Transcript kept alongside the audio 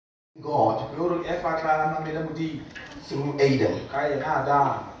God through Adam.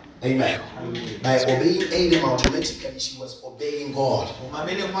 Amen. By obeying Adam, automatically she was obeying God.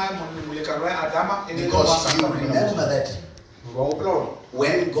 Because you remember that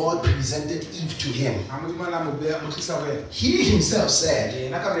when God presented Eve to him, he himself said,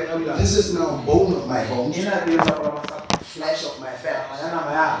 "This is now bone of my bones, flesh of my flesh."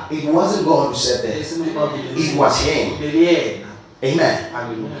 It wasn't God who said that. It was him. Amen.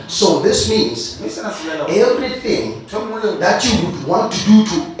 So this means everything that you would want to do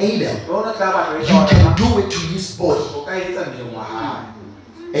to Adam, you can do it to his body.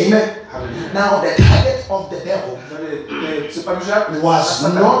 Amen. Now the target of the devil was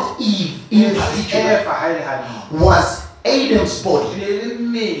not Eve in particular, was Adam's body.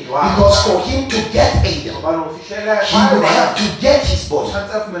 Because for him to get Adam, he would have to get his body.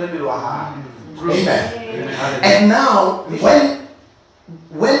 Amen. And now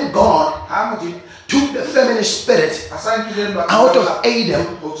when God took the feminine spirit out of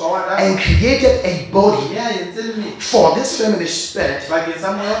Adam and created a body for this feminine spirit,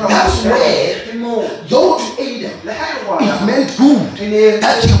 that's where, though to Adam it meant good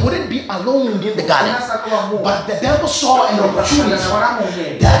that he wouldn't be alone in the garden, but the devil saw an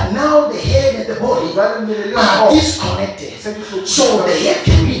opportunity that now the head and the body are disconnected, so the head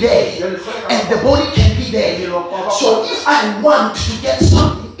can be there and the body can be there. So if I want to get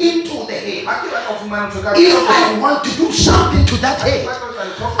something into the head, if I want to do something to that head,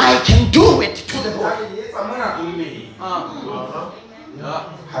 I can do it to the body.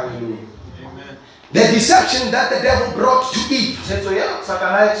 Hallelujah. The deception that the devil brought to Eve, the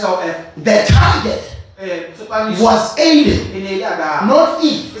target was Adam, not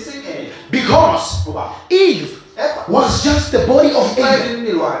Eve, because Eve was just the body of Adam.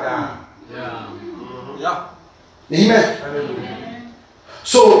 Amen.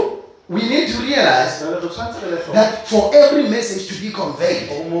 So we need to realize that for every message to be conveyed,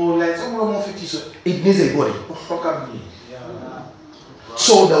 it needs a body.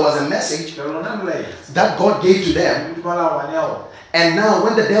 So there was a message that God gave to them, and now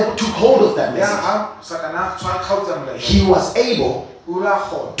when the devil took hold of that message, he was able to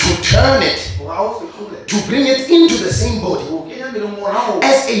turn it, to bring it into the same body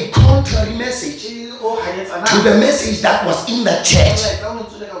as a contrary message to the message that was in the church.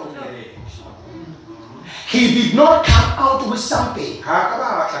 He did not come out with something.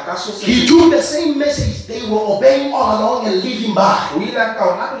 He took the same message they were obeying all along and living by,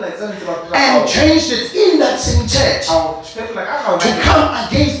 and changed it in that same church to come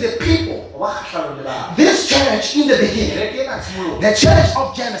against the people. This church in the beginning, the church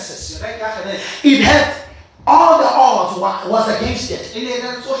of Genesis, it had all the odds was against it.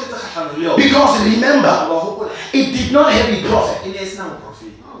 Because remember, it did not have a prophet.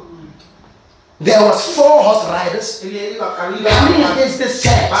 There was 4 horse riders coming against this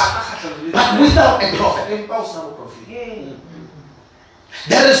church, but without a prophet.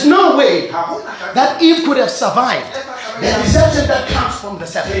 There is no way that Eve could have survived the deception that comes from the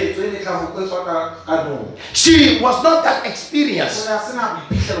serpent. She was not that experienced,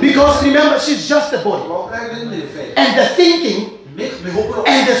 because remember, she's just a body, and the thinking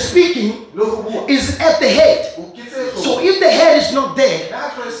and the speaking is at the head. So if the head is not there,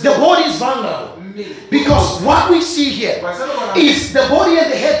 the body is vulnerable. Because what we see here is the body and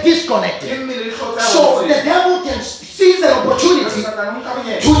the head disconnected. So the devil can seize an opportunity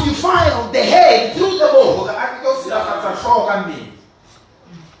to defile the head through the bone.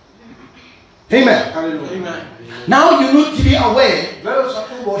 Amen. Amen. Now you need to be aware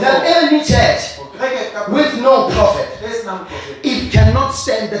that any church with no prophet, it cannot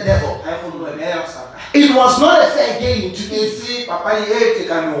stand the devil. It was not a fair game to Eve.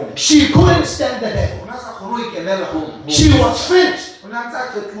 She couldn't stand the devil. She was finished.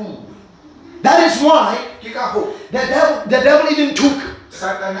 That is why the devil even took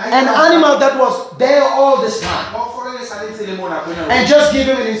an animal that was there all this time and just gave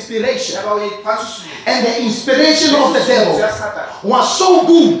him an inspiration. And the inspiration of the devil was so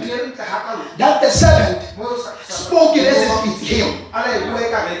good that the serpent spoke it as if it's him.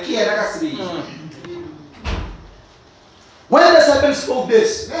 When the serpent spoke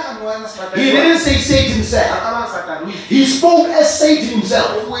this, he didn't say Satan himself. He spoke as Satan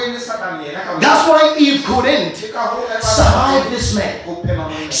himself. That's why Eve couldn't survive this man.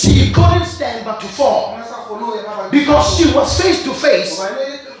 She couldn't stand but to fall, because she was face to face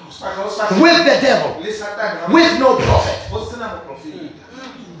with the devil, with no prophet.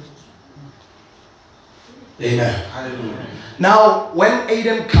 Amen. Hallelujah. Now, when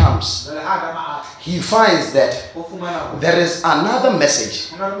Adam comes, he finds that there is another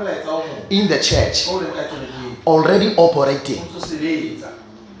message in the church already operating.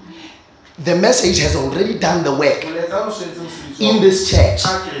 The message has already done the work in this church.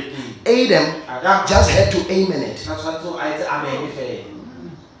 Adam just had to amen it.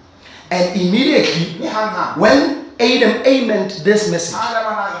 And immediately, when Adam amened this message,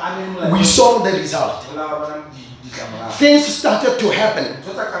 we saw the result. Things started to happen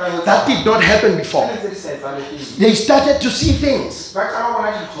that did not happen before. They started to see things.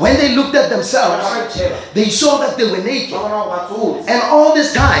 When they looked at themselves, they saw that they were naked. And all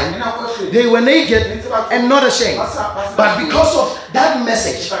this time, they were naked and not ashamed. But because of that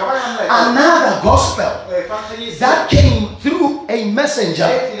message, another gospel that came through a messenger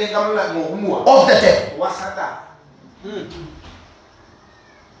of the devil.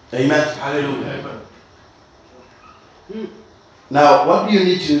 Amen. Hallelujah. Now, what do you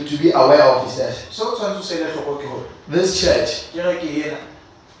need to be aware of is that this church,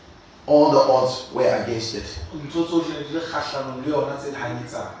 all the odds were against it.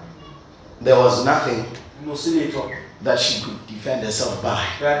 There was nothing that she could defend herself by,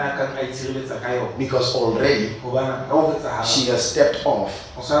 because already she has stepped off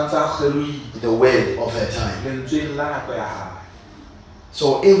the way of her time.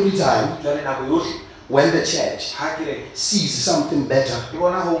 So every time when the church sees something better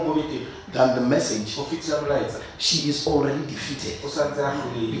than the message, she is already defeated,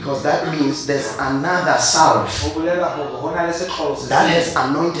 because that means there's another salve that has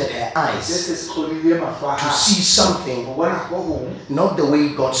anointed her eyes to see something not the way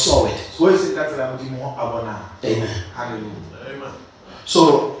God saw it. Amen. Amen.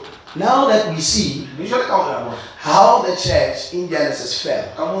 So now that we see how the church in Genesis fell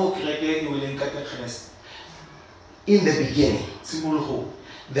in the beginning,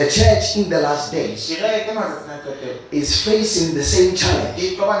 the church in the last days is facing the same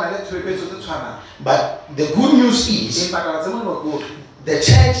challenge. But the good news is, the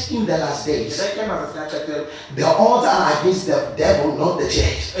church in the last days, the odds are against the devil, not the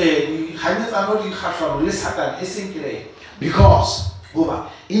church. Because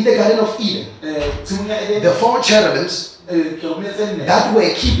in the Garden of Eden, the 4 cherubims that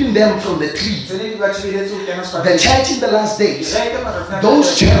were keeping them from the tree, the church in the last days,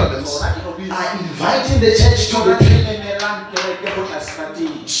 those cherubims are inviting the church to the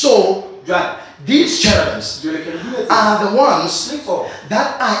tree. So these cherubims are the ones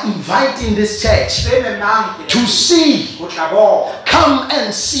that are inviting this church to see, come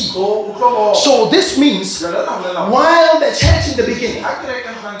and see. So this means, while the church in the beginning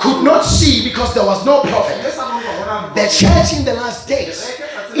could not see because there was no prophet, the church in the last days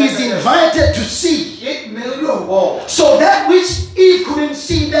is invited to see. So that which Eve couldn't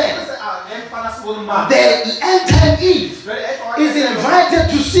see then, the end time Eve is invited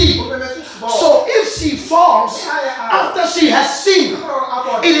to see. So if she falls after she has seen,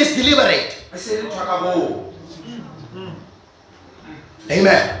 it is deliberate.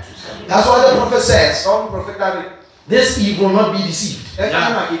 Amen. That's why the prophet says, this Eve will not be deceived.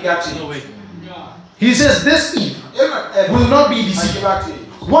 He says this Eve will not be deceived.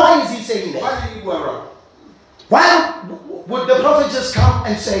 Why is he saying that? Why would the prophet just come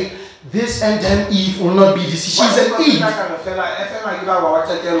and say, this end time Eve will not be deceived? She's an Eve.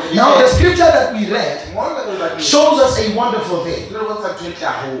 Now the scripture that we read shows us a wonderful thing.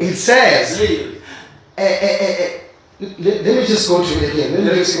 It says, let me just go to it again.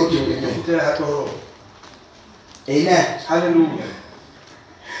 Amen. Hallelujah.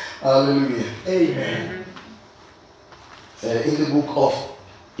 Hallelujah. Amen. In the book of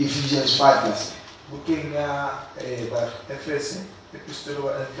Ephesians 5.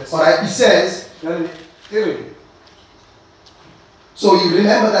 Alright, it says, so you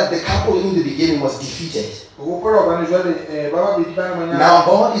remember that the couple in the beginning was defeated. Now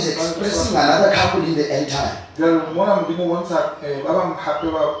God is expressing another couple in the end time.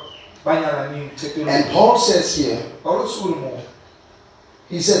 And Paul says here,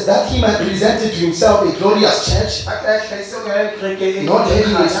 he says that he might present it to himself a glorious church, not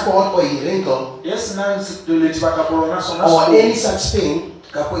having a spot or a wrinkle or any such thing,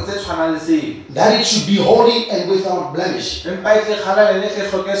 that it should be holy and without blemish.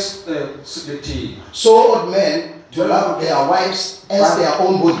 So ought men to love their wives as their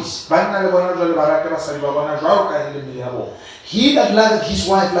own bodies. He that loveth his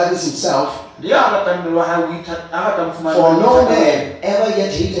wife loveth himself. For no man ever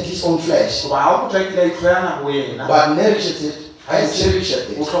yet hated his own flesh, but nourisheth it and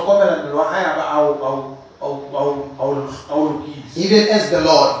cherisheth it, even as the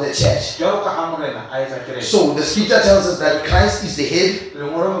Lord, the church. So the scripture tells us that Christ is the head,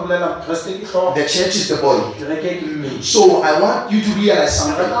 the church is the body. So I want you to realize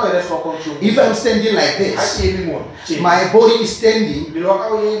something. If I'm standing like this, my body is standing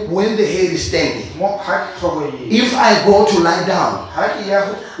when the head is standing. If I go to lie down,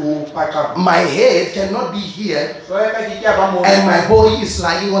 my head cannot be here and my body is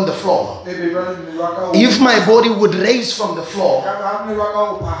lying on the floor. If my body would raise from the floor,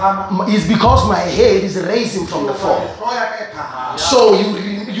 it's because my head is raising from the floor. So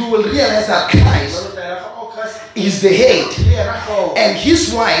you will realize that Christ is the head and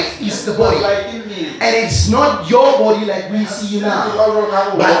his wife is the body. And it's not your body like we see now,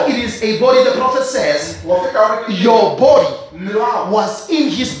 but it is a body. The prophet says your body was in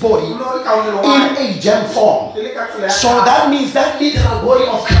his body in a gem form. So that means that literal body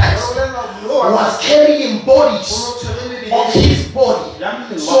of Christ was carrying bodies of his body.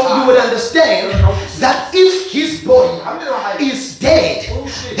 So you would understand that if his body is dead,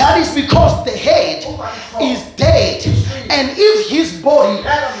 that is because the head is dead. And if his body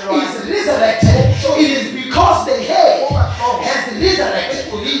is resurrected, it is because the head has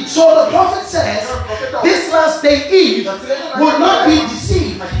resurrected. So the prophet says this last day Eve will not be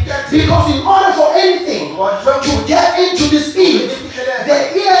deceived, because in order for anything to get into this Eve,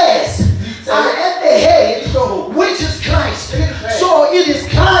 the ears are at the head, which is Christ. So it is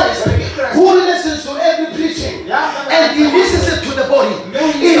Christ who listens to every preaching and he listens it to the body.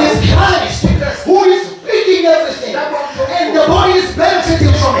 It is Christ who is speaking everything and the body is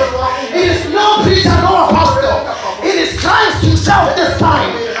benefiting from it. It is no preacher, no apostle. It is Christ himself this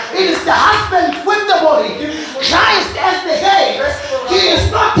time. It is the husband with the body. Christ as the head. He is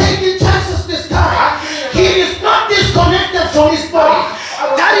not taking chances this time. He is not disconnected from his body.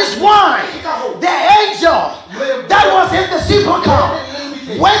 That is why the angel that was in the sepulchre,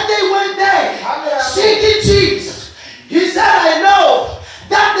 when they went there seeking Jesus, he said, I know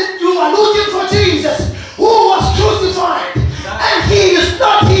that you are looking for Jesus who was crucified, and he is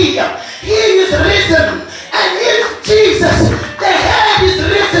not here. He is risen. And if Jesus, the head, is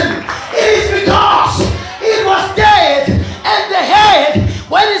risen, it is because it was dead, and the head,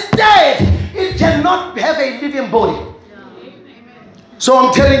 when it's dead, it cannot have a living body. So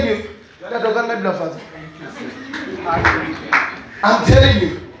I'm telling you,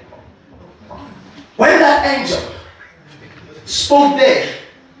 when that angel spoke there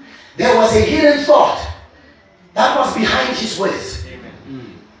was a hidden thought that was behind his words.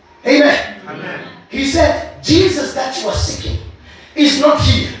 Amen. Amen. He said, Jesus that you are seeking is not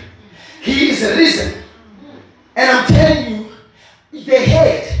here. He is risen. And I'm telling you, the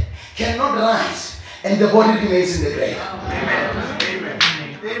head cannot rise and the body remains in the grave. Amen.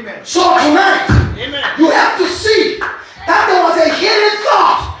 Amen. So tonight, you have to see that there was a hidden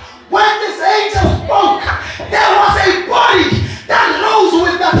thought. When this angel spoke, there was a body that rose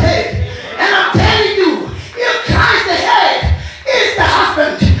with that head. And I'm telling you, if Christ the head is the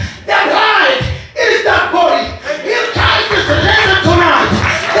husband, the bride is that body. If Christ is risen tonight,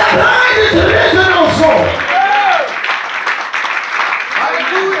 the bride is risen also.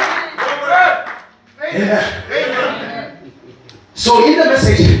 Hallelujah. Amen. Amen. So in the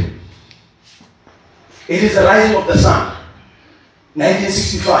message, it is the rising of the sun,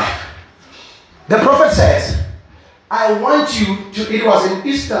 1965. The prophet says, I want you to, it was an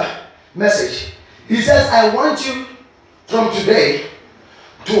Easter message. He says, I want you from today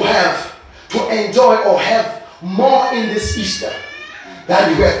to enjoy or have more in this Easter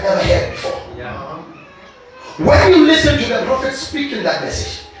than you have ever had before. Yeah. When you listen to the prophet speak in that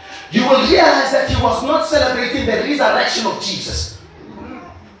message, you will realize that he was not celebrating the resurrection of Jesus.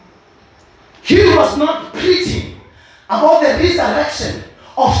 He was not preaching about the resurrection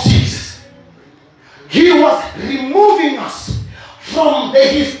of Jesus. He was removing us from the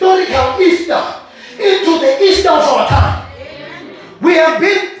historical Easter into the Easter of our time. We have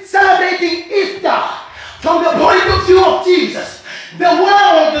been celebrating Easter from the point of view of Jesus. The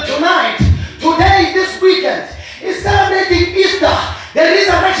world tonight, today, this weekend, is celebrating Easter, the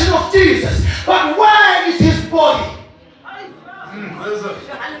resurrection of Jesus. But where is his body?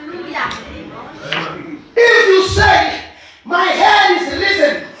 Hallelujah. If you say, my head is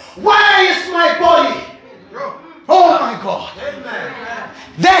risen, where is my body? Oh my God.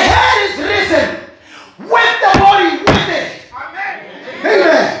 The head is risen with the body with it.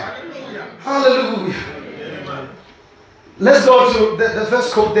 Amen. Hallelujah. Let's go to the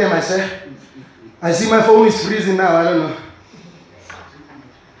first quote there, myself. I see my phone is freezing now. I don't know.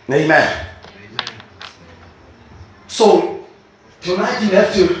 Amen. So tonight you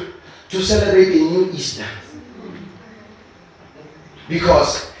have to to celebrate a new Easter.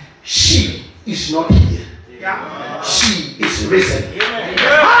 Because she is not here. She is risen.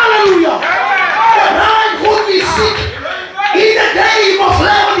 Hallelujah. The bride who is sick in the grave of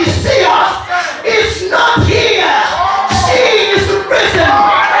Laodicea is not here. She is risen.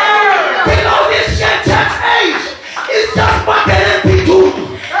 Below this church age is just but an empty tomb,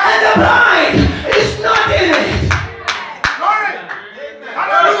 and the bride is not in it.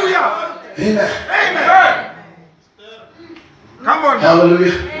 Hallelujah. Amen. Amen. Come on.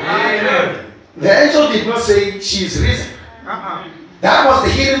 Hallelujah. Amen. The angel did not say she is risen. That was the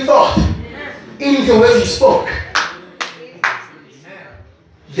hidden thought in the way he spoke.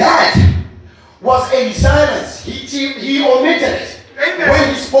 That was a silence. He omitted it. Amen.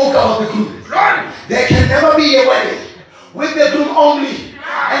 When he spoke about the groom. There can never be a wedding with the groom only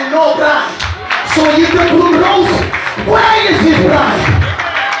and no bride. So if the groom knows, where is his bride?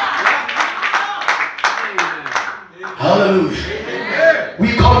 Hallelujah.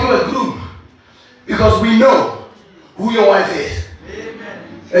 We call you a groom because we know who your wife is.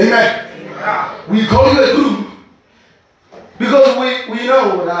 Amen. We call you a groom because we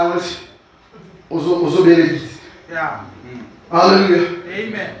know that I was also very. Yeah. Hallelujah.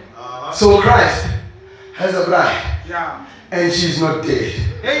 Amen. So Christ has a bride. Yeah. And she's not dead.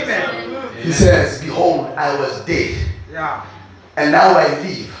 Amen. He says, behold, I was dead. Yeah. And now I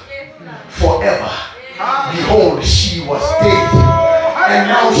live forever. Behold, she was dead. And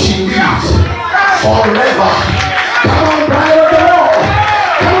now she lives forever. Come on, bride of the Lord.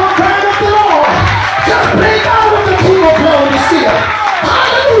 Come on, bride of the Lord. Just break out of the tomb of Laodicea.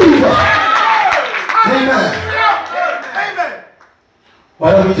 Hallelujah. Amen. Amen.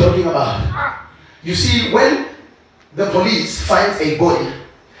 What are we talking about? You see, when the police finds a body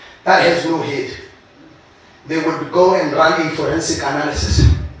that has no head, they would go and run a forensic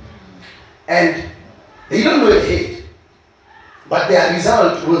analysis. And they don't know the head, but their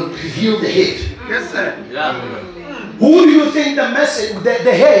result will reveal the head. Yes, sir. Yeah. Who do you think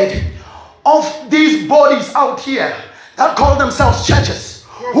the head of these bodies out here that call themselves churches?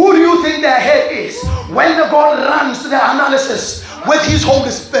 Who do you think their head is when the God runs the analysis with his Holy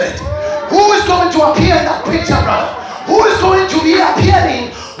Spirit? Who is going to appear in that picture, brother? Who is going to be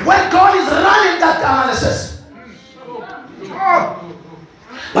appearing when God is running that analysis?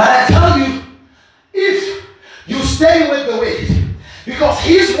 But I tell you, if you stay with the weight, because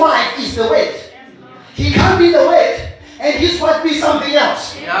his wife is the weight, he can't be the weight and his wife be something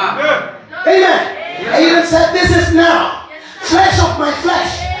else. Yeah. Amen. And even said, this is now flesh of my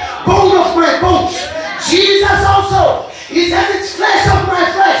flesh, bone of my bones. Jesus also, he says it's flesh of my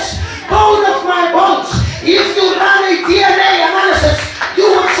flesh, bone of my bones. If you run a DNA analysis, you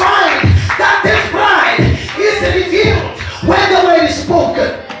will find that this bride is revealed when the word is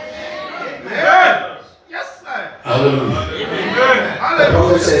spoken. Yes, sir. Hallelujah. Amen.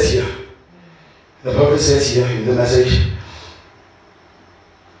 The prophet says here in the message,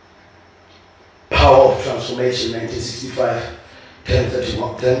 Power of Transformation, 1965,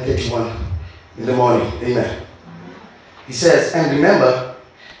 10:31 in the morning. Amen. He says, and remember,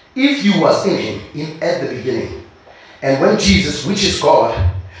 if you was in him at the beginning, and when Jesus, which is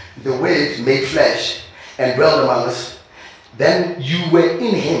God, the Word made flesh and dwelled among us, then you were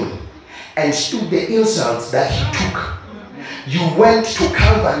in him and stood the insults that he took. You went to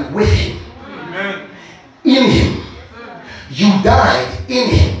Calvary with him. Amen. In him. You died in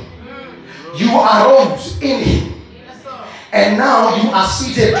him. You arose in him. And now you are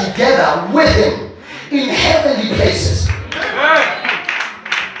seated together with him in heavenly places.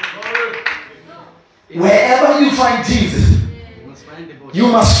 Wherever you find Jesus, you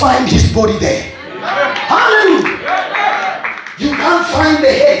must find his body there. Hallelujah. You can't find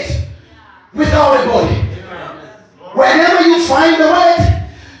the head without a body. Whenever you find the word,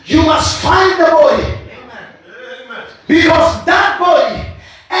 you must find the body. Because that body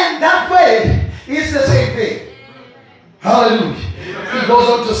and that word is the same thing. Hallelujah. He goes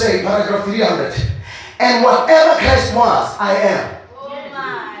on to say, paragraph 300, and whatever Christ was, I am.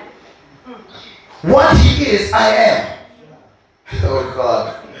 What he is, I am. Oh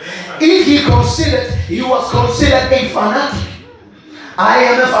God. If he was considered a fanatic, I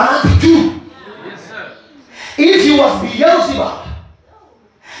am a fanatic too. Yes, sir. If he was Beelzebub,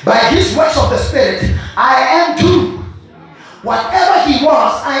 by his works of the Spirit, I am too. Whatever he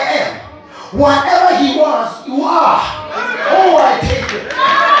was, I am. Whatever he was, you are. Oh, I take it.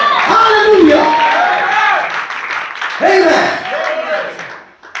 Hallelujah. Amen.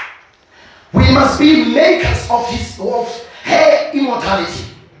 We must be makers of her immortality,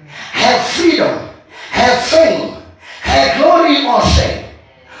 her freedom, her fame, her glory or shame.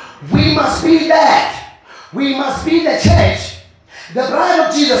 We must be that. We must be the church, the bride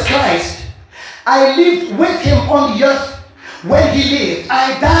of Jesus Christ. I lived with him on the earth when he lived.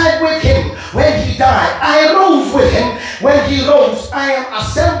 I died with him when he died. I rose with him when he rose. I am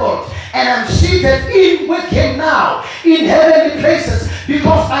assembled and I'm seated in with him now in heavenly places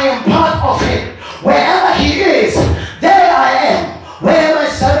because I am part of him. Wherever he is, there I am. Where my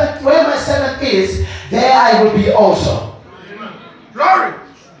servant is, there I will be also. Glory.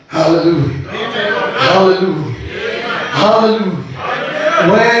 Hallelujah. Hallelujah.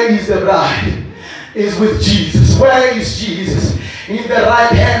 Hallelujah. Where is the bride? Is with Jesus. Where is Jesus? In the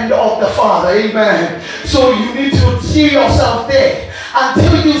right hand of the Father. Amen. So you need to see yourself there.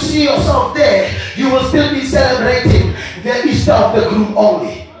 Until you see yourself there, you will still be celebrating the Easter of the groom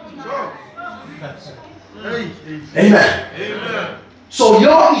only. Amen. Amen. So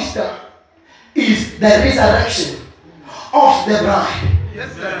your Easter is the resurrection of the bride.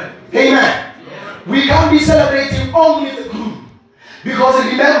 Yes, sir. Amen. We can't be celebrating only the groom. Because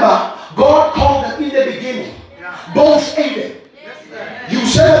remember, God called them in the beginning. Both Adam. You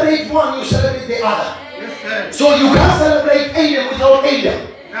celebrate one, you celebrate the other. So you can't celebrate Adam without Adam.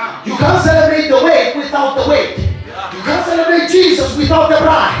 You can't celebrate the weight without the weight. You can't celebrate Jesus without the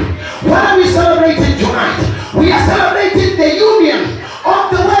bride. What are we celebrating tonight? We are celebrating the union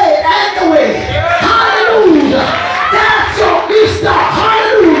of the way and the way. Hallelujah. That's your Easter.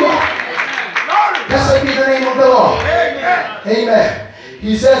 Hallelujah. Blessed be the name of the Lord. Amen.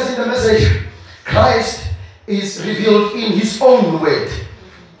 He says in the message, Christ is revealed in his own word.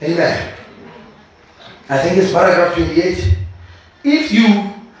 Amen. I think it's paragraph 28. If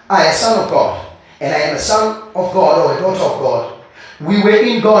you are a son of God, and I am a son of God or a daughter of God, we were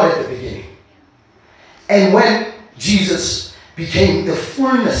in God at the beginning. And when Jesus became the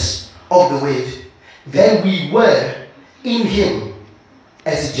fullness of the word, then we were in him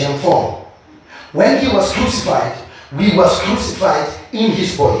as a gem form. When he was crucified, we was crucified in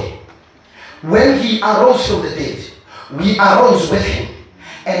his body. When he arose from the dead, we arose with him.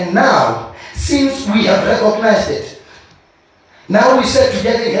 And now, since we have recognized it, now we sit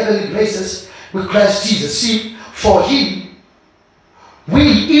together in heavenly places with Christ Jesus. See, for if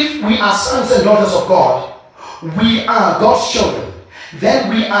we are sons and daughters of God, we are God's children, then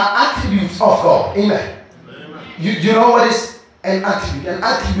we are attributes of God. Amen. You know what is an attribute? An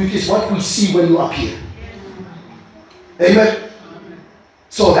attribute is what we see when you appear. Amen.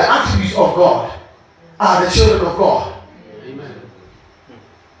 So the attributes of God are the children of God. Amen.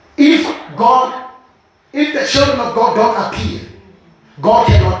 If the children of God don't appear, God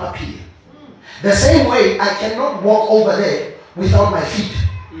cannot appear. The same way I cannot walk over there without my feet.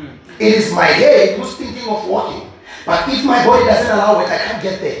 It is my head who's thinking of walking. But if my body doesn't allow it, I can't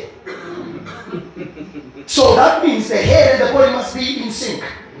get there. So that means the head and the body must be in sync.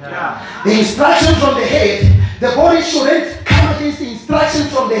 Yeah. The instruction from the head, the body shouldn't come against the instruction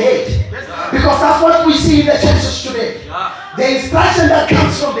from the head. Because that's what we see in the churches today. The instruction that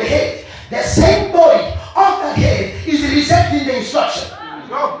comes from the head, the same body of that head is rejecting the instruction.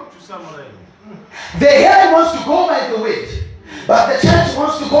 The head wants to go by the weight, but the church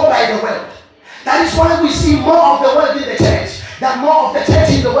wants to go by the world. That is why we see more of the world in the church than more of the church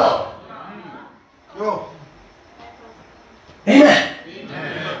in the world. Amen.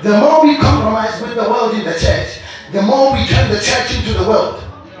 Amen. The more we compromise with the world in the church, the more we turn the church into the world.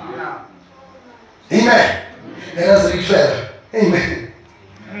 Yeah. Amen. Let us read further. Amen.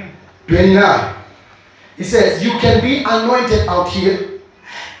 29. He says, you can be anointed out here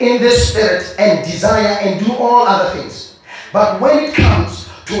in this spirit and desire and do all other things. But when it comes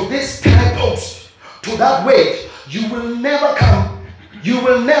to this sky post, to that weight, you will never come, you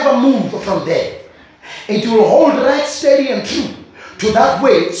will never move from there. It will hold right steady and true to that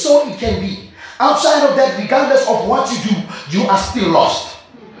weight, so it can be. Outside of that, regardless of what you do, you are still lost.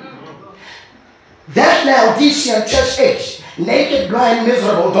 That Laodicean church age, naked, blind,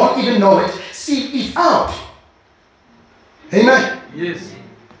 miserable, don't even know it, see it out. Amen. Yes.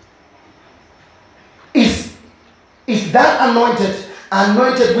 Is that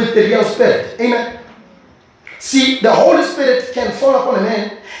anointed with the real spirit? Amen. See, the Holy Spirit can fall upon a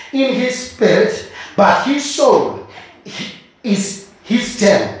man in his spirit, but his soul is his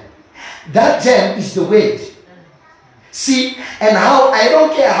gem. That gem is the weight. See, and how I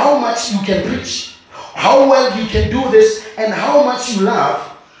don't care how much you can preach, how well you can do this, and how much you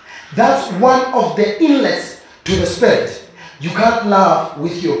love. That's one of the inlets to the spirit. You can't love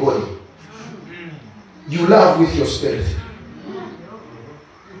with your body. You love with your spirit.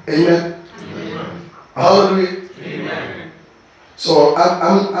 Amen. Amen. Hallelujah. Amen. So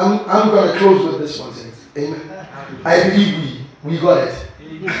I'm going to close with this one. Amen. I believe We got it.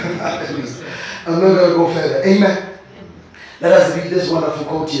 I'm not going to go further. Amen. Let us read this wonderful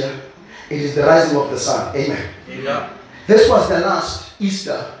quote here. It is the rising of the sun. Amen. Yeah. This was the last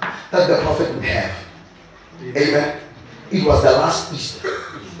Easter that the prophet would have. Amen. It was the last Easter.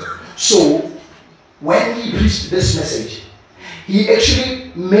 So, when he preached this message, he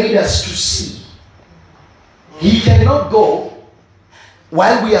actually made us to see he cannot go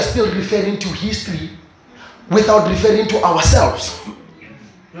while we are still referring to history without referring to ourselves.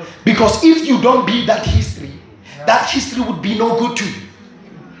 Because if you don't be that history would be no good to you.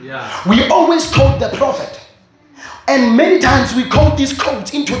 Yeah. We always quote the prophet. And many times we quote these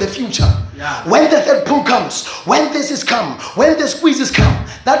quotes into the future. Yeah. When the third pull comes, when this is come, when the squeezes come.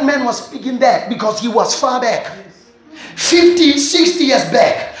 That man was speaking that because he was far back. 50, 60 years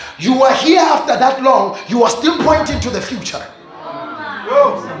back. You are here after that long, you are still pointing to the future.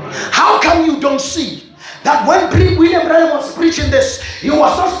 How come you don't see that when William Branham was preaching this, he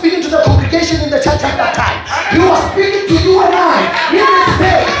was not speaking to the congregation in the church at that time. He was speaking to you and I in this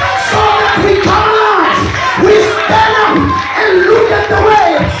day, so that we come alive, we stand up and look at the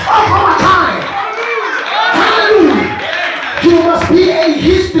way of our time. Hallelujah. You must be a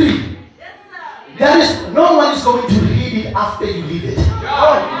history. There is no one is going to read it after you leave it.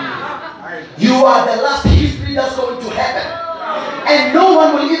 You are the last history that's going to happen, and no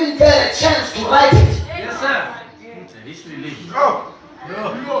one will even get a chance to write it.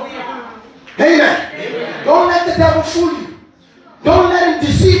 Amen. Don't let the devil fool you. Don't let him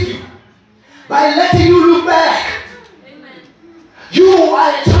deceive you by letting you look back. You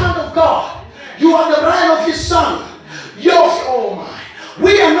are a child of God. You are the bride of his son. Oh my.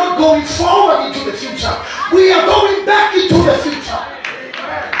 We are not going forward into the future. We are going back into the future.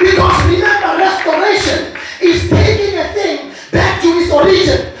 Because remember, restoration is taking a thing back to its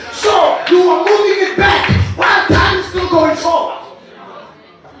origin. So you are moving it back while time is still going forward.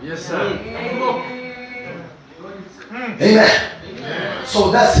 Yes, sir. Amen.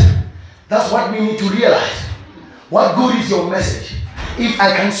 So that's what we need to realize. What good is your message if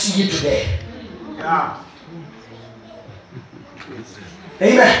I can see it today? Yeah.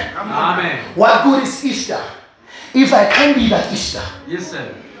 Amen. Amen. What good is Easter if I can't be that Easter? Yes,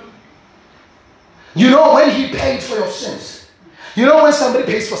 sir. You know, when he paid for your sins, you know, when somebody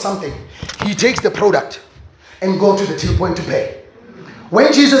pays for something, he takes the product and go to the till point to pay.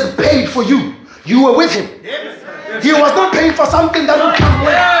 When Jesus paid for you, you were with him. He was not paying for something that would come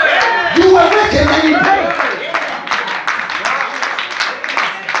later. You were with him and he paid.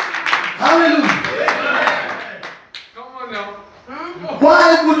 Hallelujah. Come on now.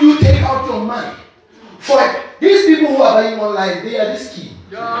 Why would you take out your money for it? These people who are buying online, they are risky.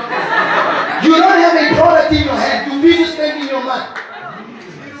 You don't have a product in your hand. You're busy spending your money.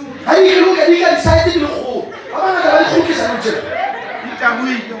 And you look at it and decide to look home. I'm not going to cook this.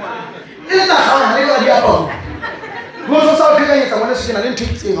 It's not how I never hear about. Most of our people are going to say, I didn't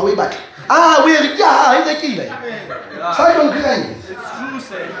take it away back. Ah, we're the killer. So I don't get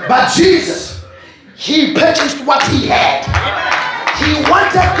it. But Jesus, he purchased what he had. He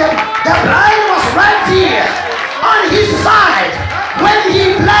wanted them. The bride was right here on his side. When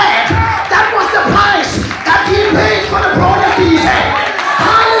he bled, that was the price that he paid for the product in his hand.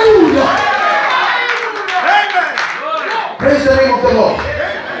 Hallelujah. Amen. Praise the name of the Lord.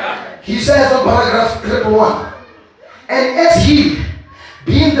 He says in paragraph 1, and as he,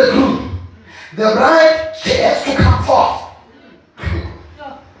 being the groom, the bride has to come forth.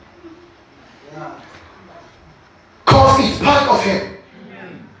 Because it's part of him.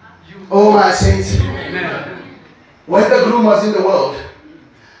 Oh my saints. When the groom was in the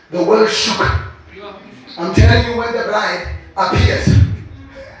world shook. I'm telling you, when the bride appears.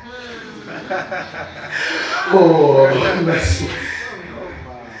 Oh, mercy.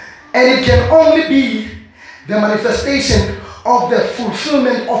 And it can only be the manifestation of the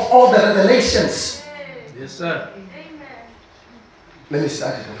fulfillment of all the revelations. Yes, sir. Let me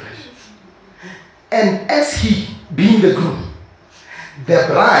start it afresh. And as he, being the groom, the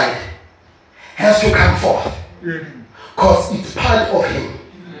bride has to come forth. Because it's part of him.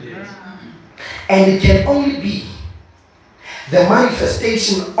 And it can only be the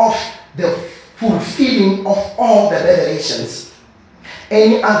manifestation of the fulfilling of all the revelations.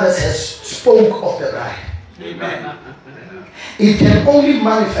 Any others has spoke of the bride. Amen. It can only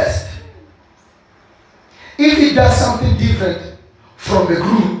manifest if it does something different from the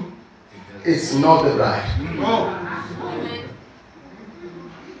groom. It's not the bride.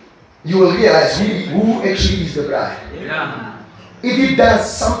 You will realize who actually is the bride. Yeah. If it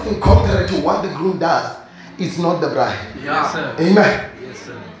does something contrary to what the groom does, it's not the bride. Yes, sir. Amen. Yes,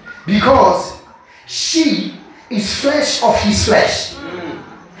 sir. Because she is flesh of his flesh,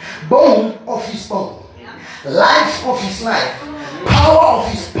 bone of his bone, life of his life, power of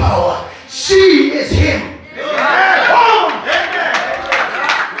his power. She is him. Oh.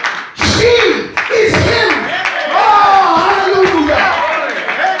 She is him. Oh, hallelujah.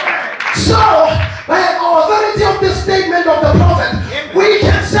 So, by the authority of the statement of the prophet, we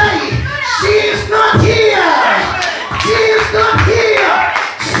can say, she is not here. She is not here.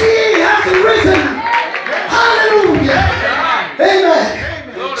 She has risen. Hallelujah. Amen.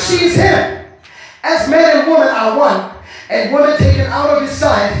 She is him. As man and woman are one, and woman taken out of his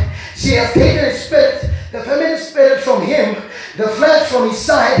side, she has taken his spirit, the feminine spirit from him, the flesh from his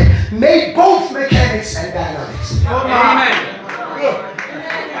side, made both mechanics and dynamics. Amen.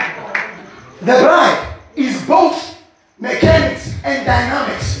 The bride is both mechanics and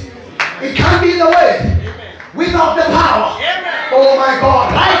dynamics. It can't be the way without the power. Oh my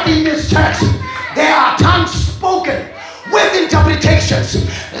God, right in this church, there are tongues spoken with interpretations.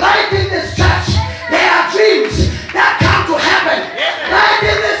 Right in this church, there are dreams that come to happen. Right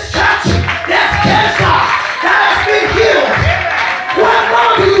in this church, there's cancer that has been healed. What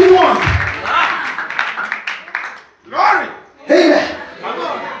more do you want? Glory. Amen.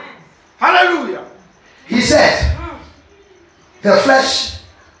 Hallelujah. He said, the flesh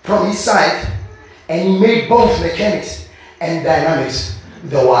from his side, and he made both mechanics and dynamics,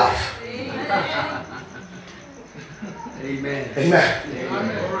 the wife. Amen. Amen.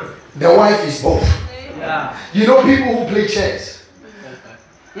 The wife is both. Yeah. You know people who play chess.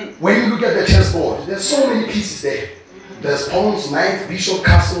 When you look at the chessboard, there's so many pieces there. There's pawns, knights, bishop,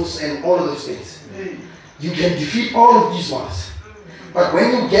 castles, and all of those things. You can defeat all of these ones. But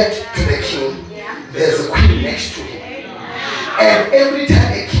when you get to the king, there's a queen next to him. And every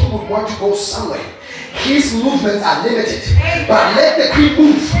time a king would want to go somewhere, his movements are limited. But let the queen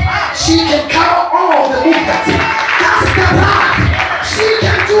move. She can cover all the movements. That's the plan. She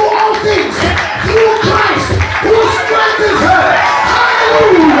can do all things through Christ who strengthens her.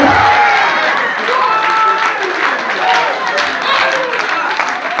 Hallelujah.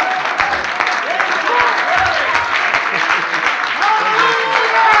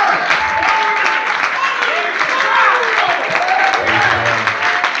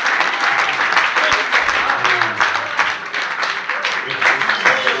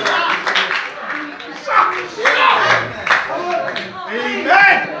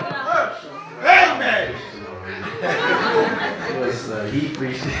 He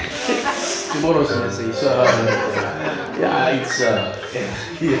preached. Tomorrow's a message. So, yeah, it's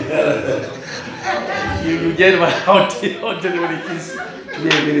you get what how to do when it is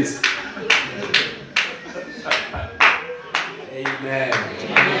ministry. Amen.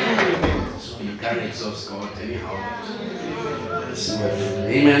 So you can't exhaust God anyhow.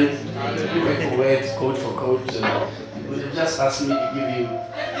 Amen. Word for word, code for code. You just ask me to give you a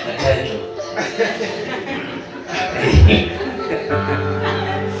title.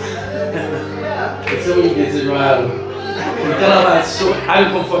 So when you get it wrong, you tell them it's so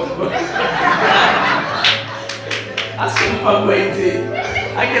uncomfortable. Ask him how I'm going to.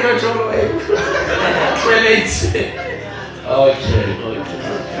 I cannot show away. Relate. Okay.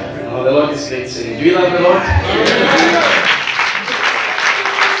 Oh, the Lord is great. Do you love the Lord?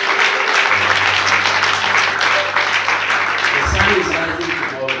 The sun is rising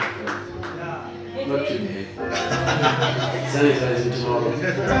tomorrow. Not today. The sun is rising tomorrow.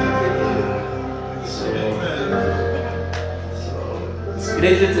 So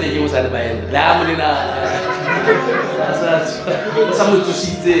great to you was at the Bible. Someone to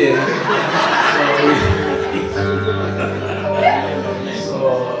see there.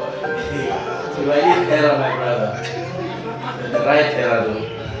 So I need error, my brother. The right error, though.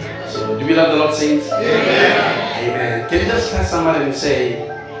 So do we love the Lord, saints? Amen. Amen. Can you just touch somebody and say,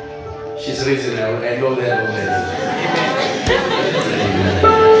 she's risen now. I know that already.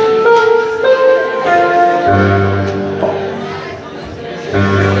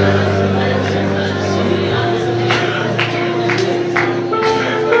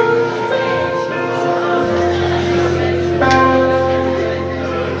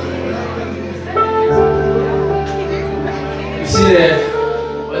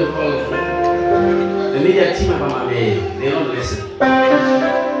 The media team of Amame, they don't listen.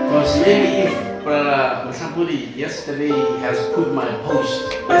 Because maybe if somebody yesterday has put my post,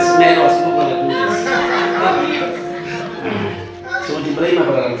 this man was not going to do this. So the blame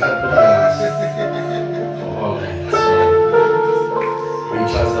about for all that. So we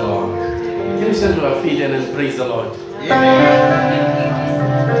trust the Lord. Can we stand to our feet and then praise the Lord? Amen.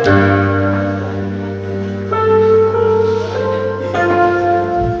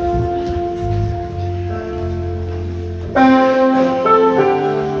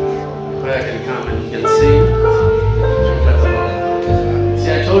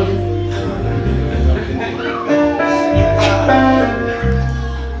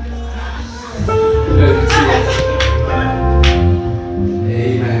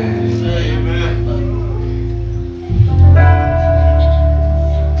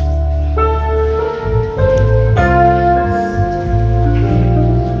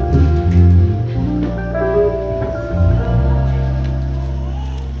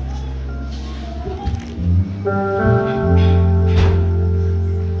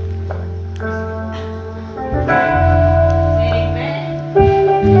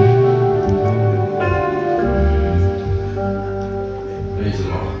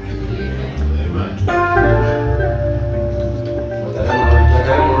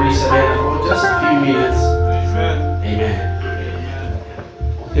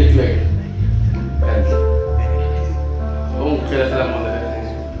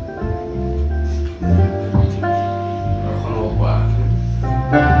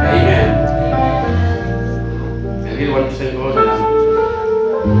 Amen. I really want to thank God, and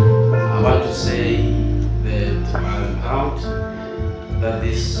I want to say that I'm proud that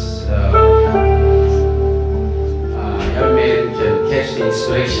this young man can catch the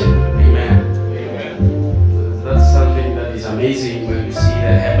inspiration. Amen. That's something that is amazing when we see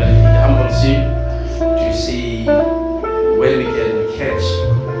that happening. It humbles you to see when we can catch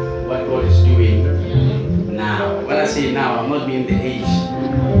what God is doing now. When I say now, I'm not being the age.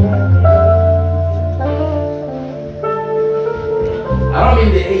 I don't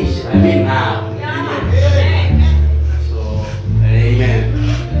mean the age, I mean now. So, amen.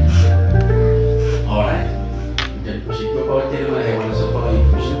 Alright. Then push it. Go about telling my heaven so far you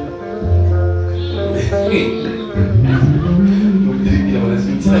push it.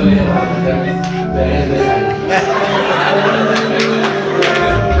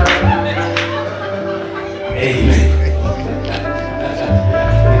 Amen.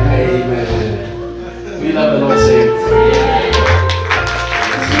 Amen. We love the Lord saints.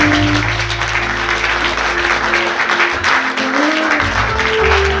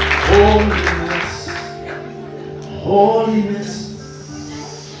 Holiness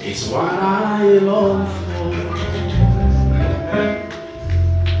is what I long for.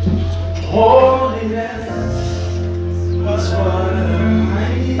 Holiness is what I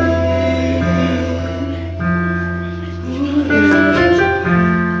need.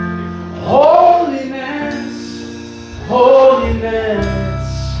 Holiness, holiness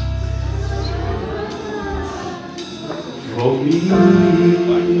for me.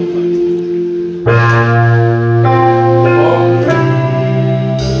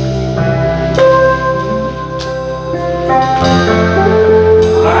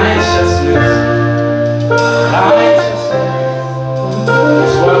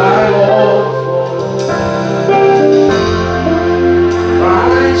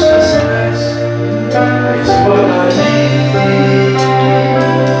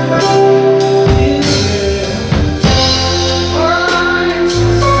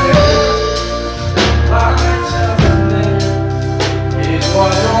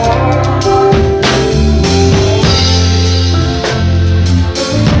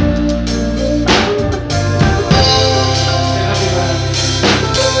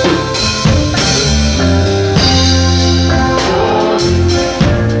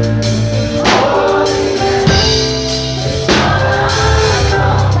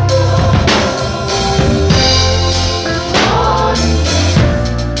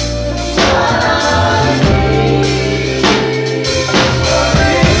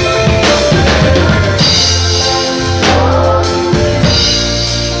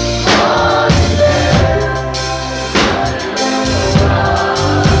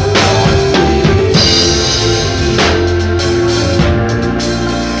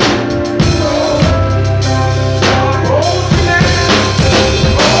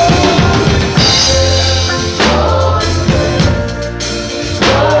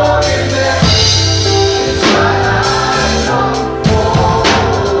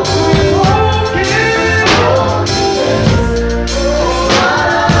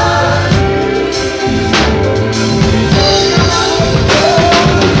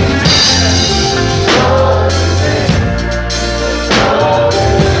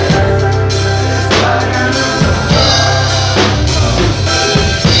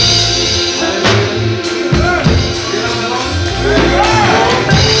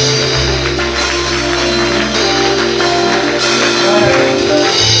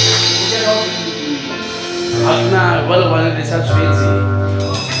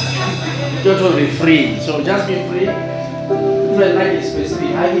 Don't be free, so just be free. Feel like it's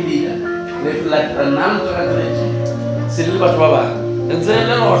specific. I need it. Like a numb to a Silver Baba. And then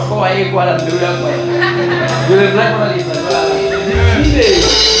there was how I equal and do that way. You will not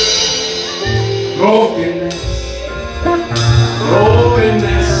brokenness.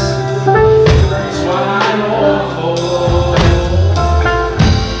 Brokenness is what I know for.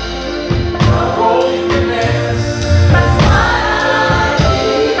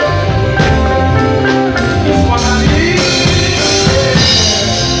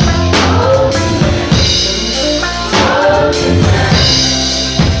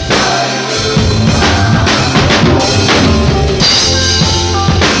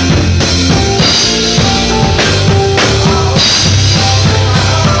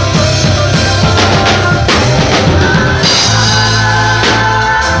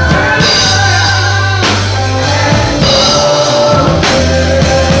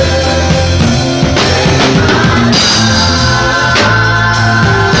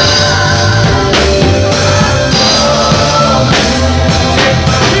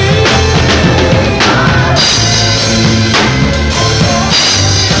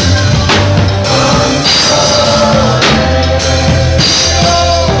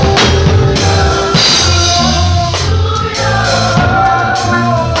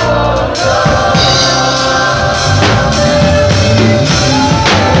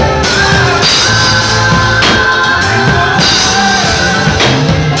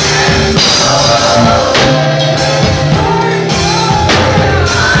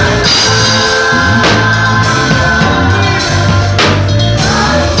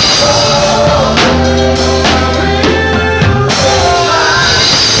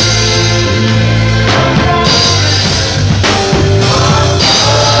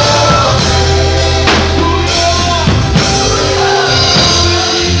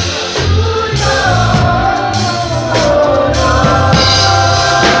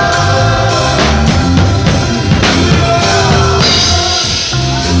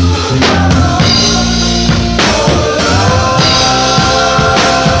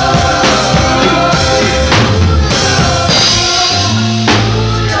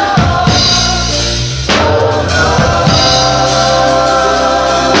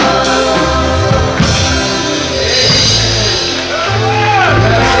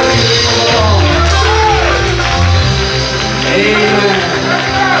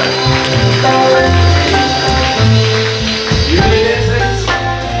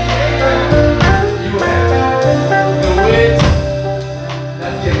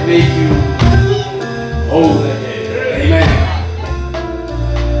 make you whole again. Amen.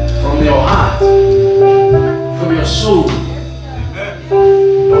 From your heart, from your soul,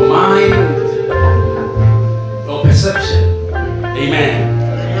 your mind, your perception. Amen.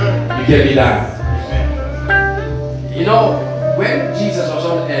 You can be done. You know, when Jesus was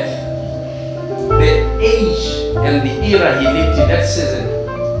on earth, the age and the era he lived in, that season,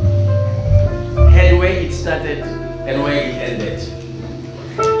 had where it started and where it ended.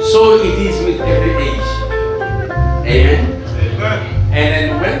 So it is with every age. Amen. And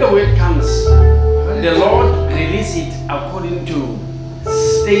then when the word comes, the Lord releases it according to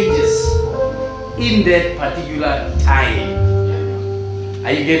stages in that particular time.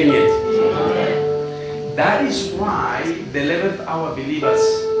 Are you getting it? That is why the 11th hour believers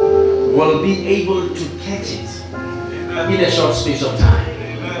will be able to catch it in a short space of time.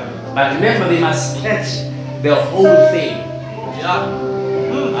 But remember, they must catch the whole thing.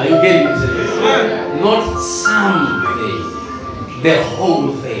 Are you getting it? Not something, the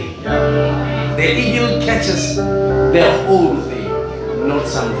whole thing. The eagle catches the whole thing, not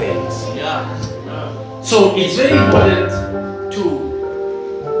some things. So it's very important to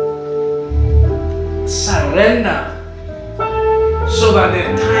surrender so that the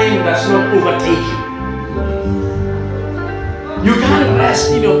time does not overtake you. You can't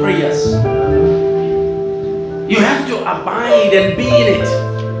rest in your prayers. You have to abide and be in it.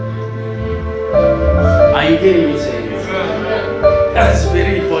 Are you getting me saying? That's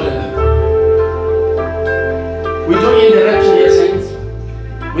very important. We're talking direction here, saints.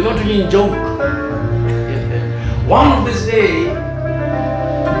 We're not talking joke. One of this day,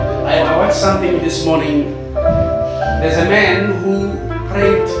 I watched something this morning. There's a man who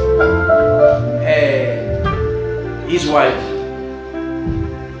prayed his wife.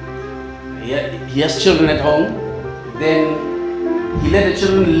 He has children at home. Then he let the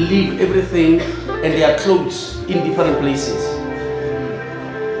children leave everything and their clothes in different places.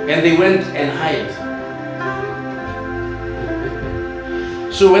 And they went and hide.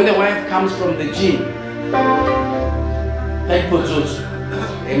 So when the wife comes from the gym,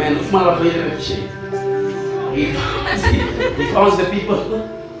 he found the people,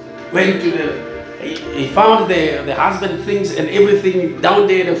 went to he found the husband things and everything down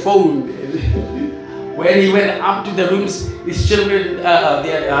there, the phone. When he went up to the rooms, his children,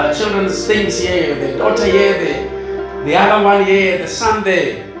 their children's things here, the daughter here, the other one here, the son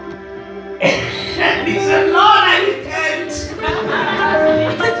there. And he said, Lord, I repent.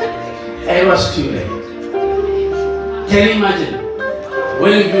 It was too late. Can you imagine?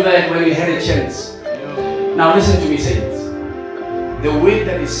 When you do that, when you had a chance. Now listen to me, saints. The way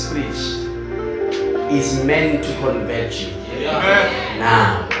that is preached is meant to convert you.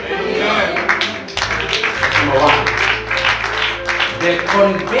 Now. Number one. The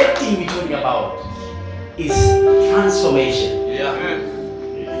converting we're talking about is transformation.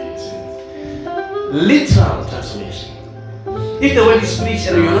 Literal transformation. If the word is preached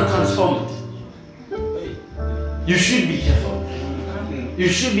and you're not transformed, you should be careful. You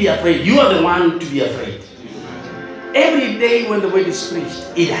should be afraid. You are the one to be afraid. Every day when the word is preached,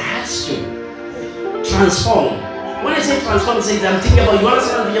 it has to transform. When I say transform, I'm thinking about, you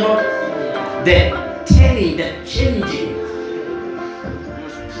understand what I'm thinking about? The turning, the changing.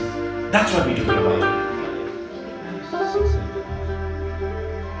 That's what we're talking about.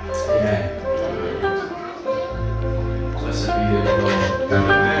 Amen. Blessed be the Lord.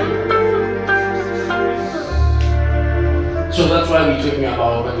 So that's why we're talking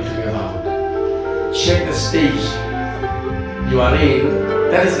about what we're talking about. Check the stage you are in.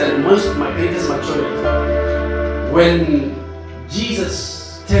 That is the greatest maturity. When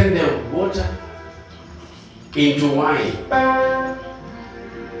Jesus turned the water into wine,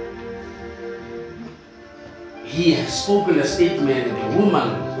 he has spoken a statement, the woman,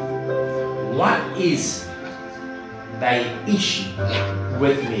 what is thy issue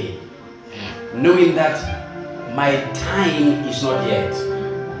with me? Knowing that my time is not yet.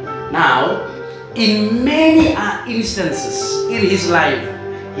 Now, in many instances in his life,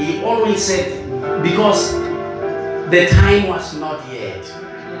 he always said, because the time was not yet.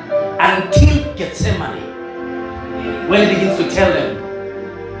 Until Gethsemane, when he begins to tell them,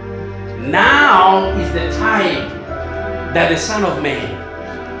 now is the time that the Son of Man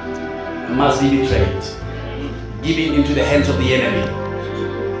must be betrayed, given into the hands of the enemy.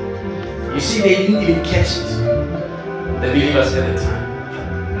 You see, they didn't even catch it, the believers at the time.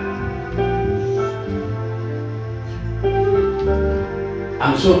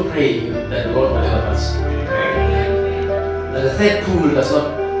 I'm so praying that the Lord will help us. That the third pool does not,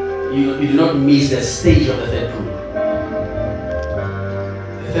 you do not miss the stage of the third pool.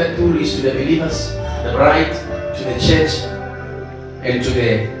 The third tool is to the believers, the bride, to the church, and to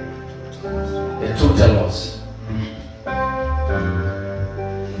the total loss.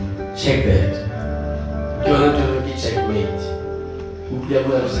 Check that. You're not doing a checkmate.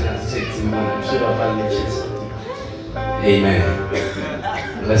 Amen.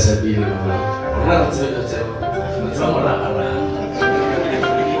 Blessed be the Lord.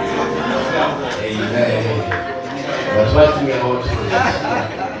 Amen. But what we are about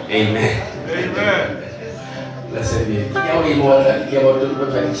Amen. Amen. Blessed be.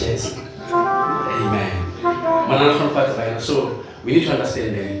 Amen. So we need to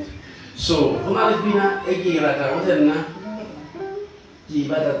understand that. So, Amen.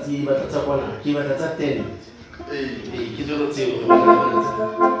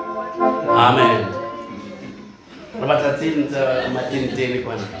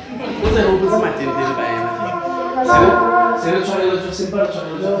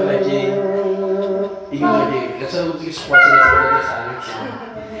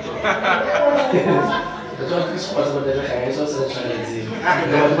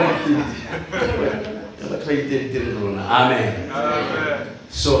 Amen.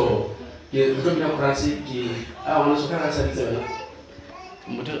 So,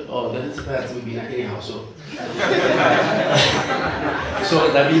 oh, that is perhaps will be not anyhow. So,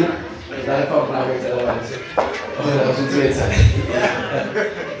 Davina,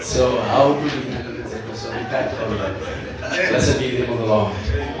 so how do we handle this episode? Blessed be the name of the Lord.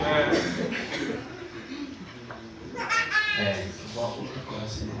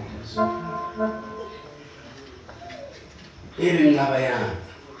 Iring ngabayan.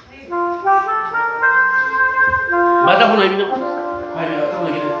 Bata ko na yun. Ay, bata ko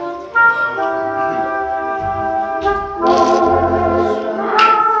na yun.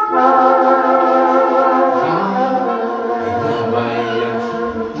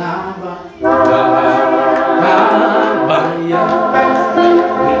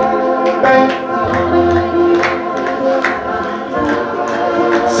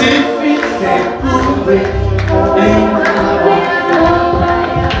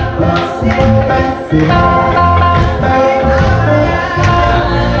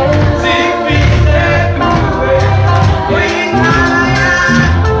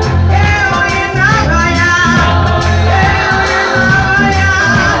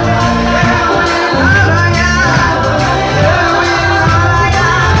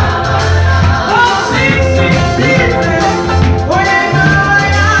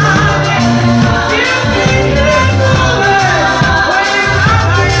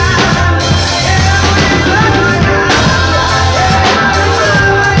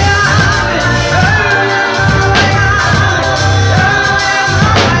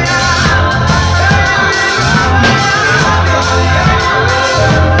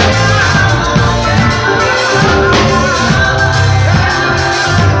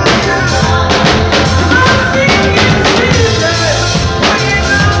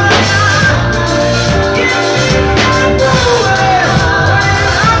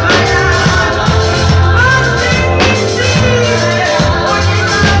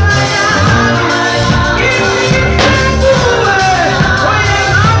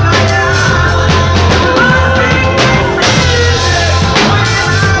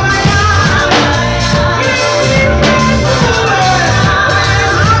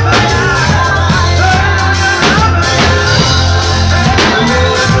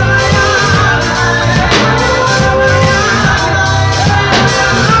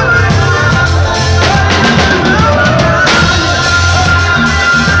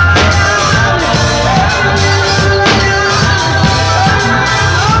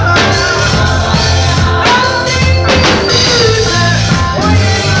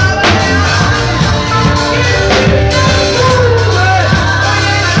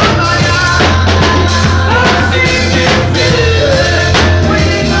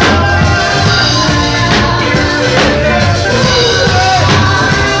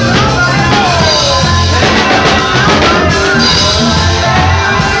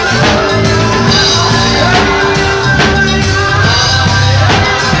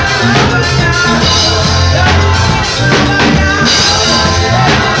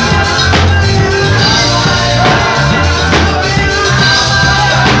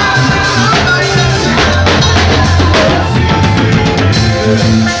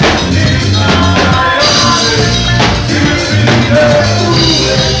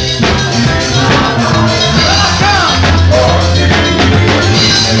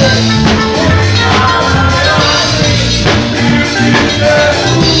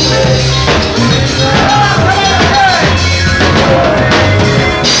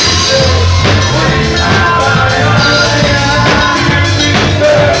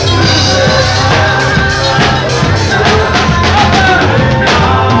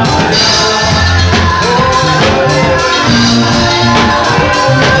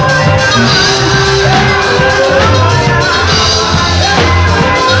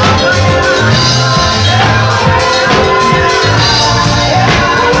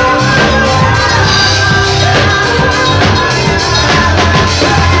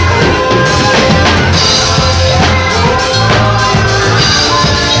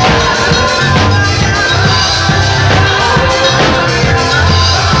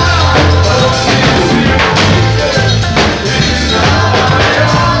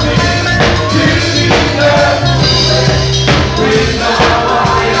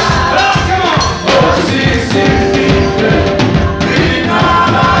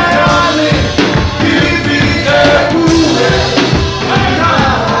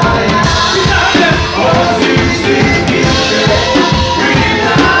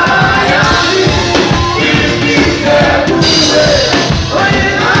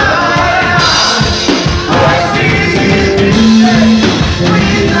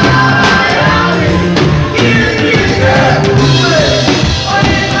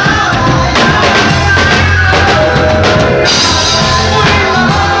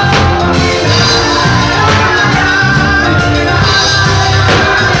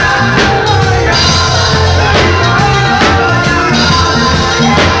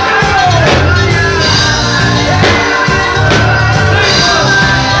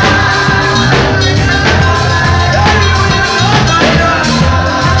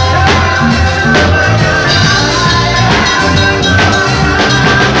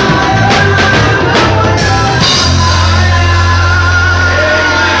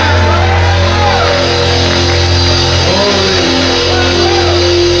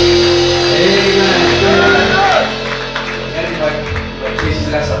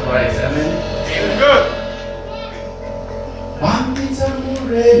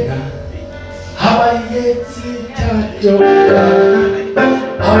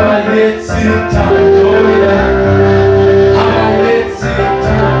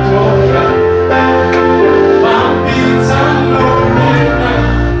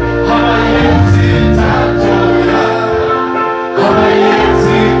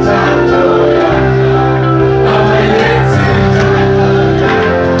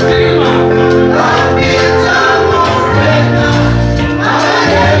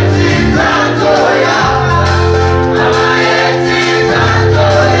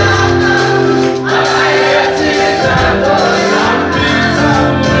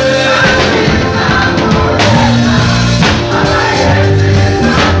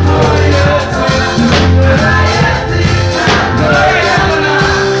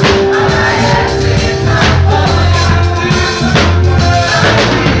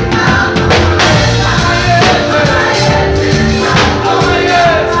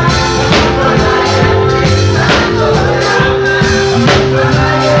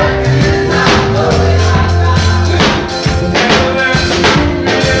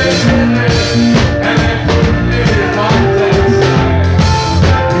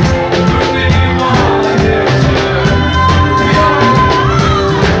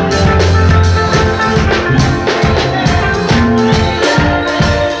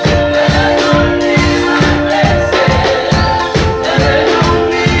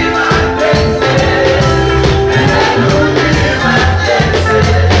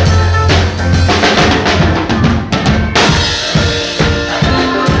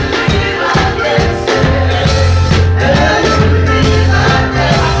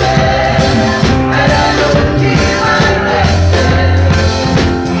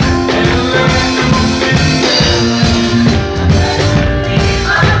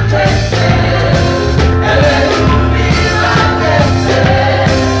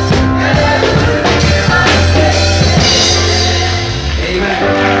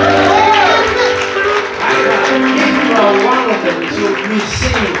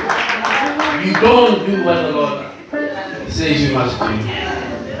 Don't do what the Lord says you must do.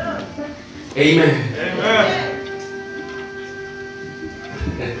 Amen.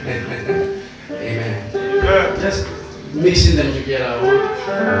 Amen. Just mixing them together.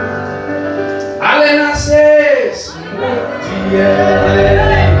 Alena says,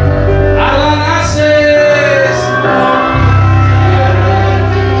 Alena says,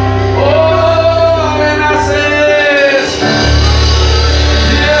 oh, Alena says,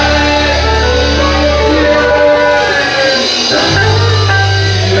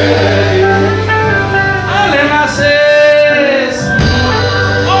 Alena says,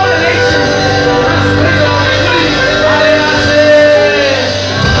 all the nations, Alena says,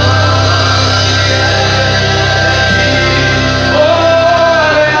 oh,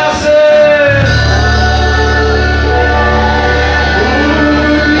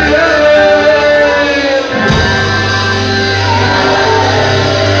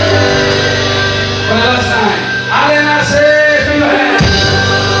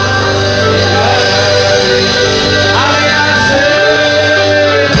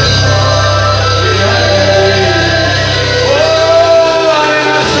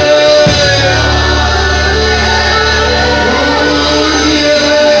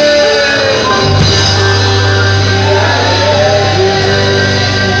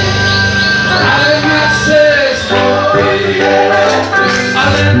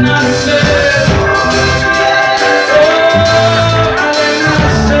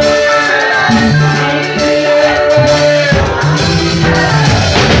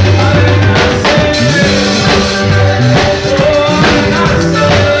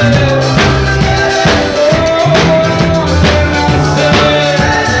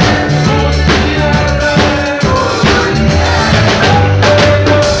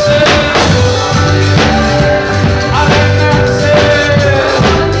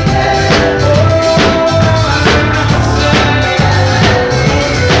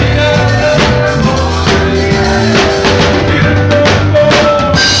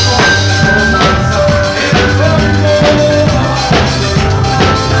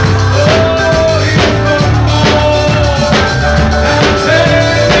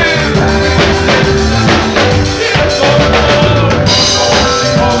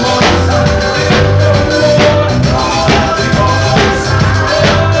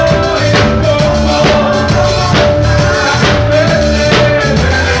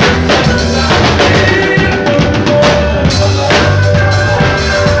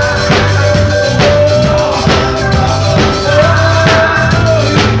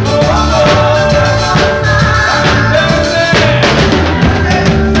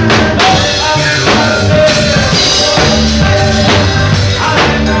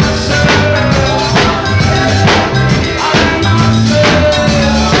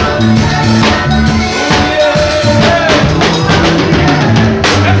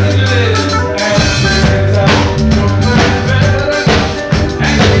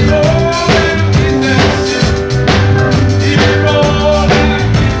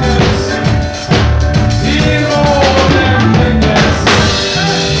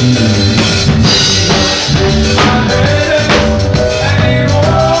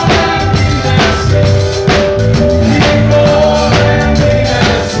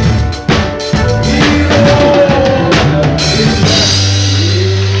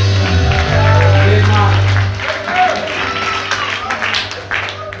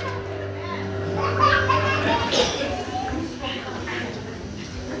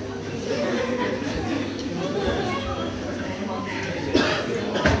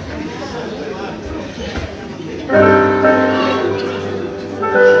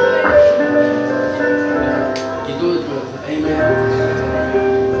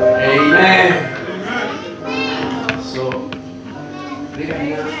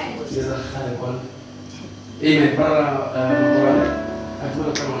 brother Makoloane, I'm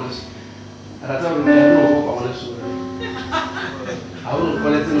going to come on this. And I told him, I don't know what I want to do. I won't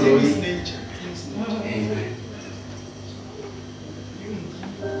collect the Lord. Amen.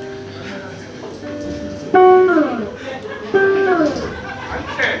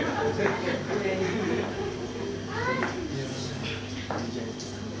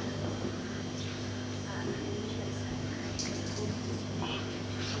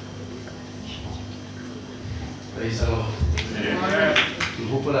 Praise the Lord. Amen.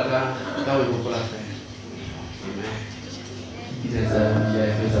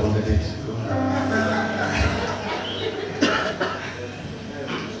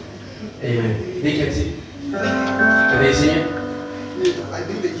 Amen. They can see. Can they see it? I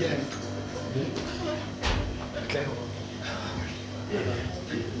think they can. Okay.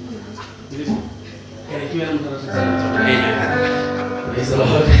 Amen. Praise the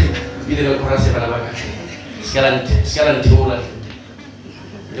Lord. Pide la gracia para vaca. Sekarang dimulai.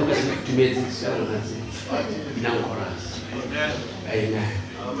 Yo kasi tumezi sekarang nanti. Inang koras. Amen.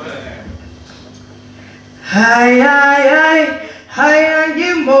 Hai hai hai hai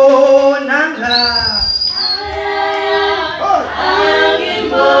anjimo nangka. Hai hai hai.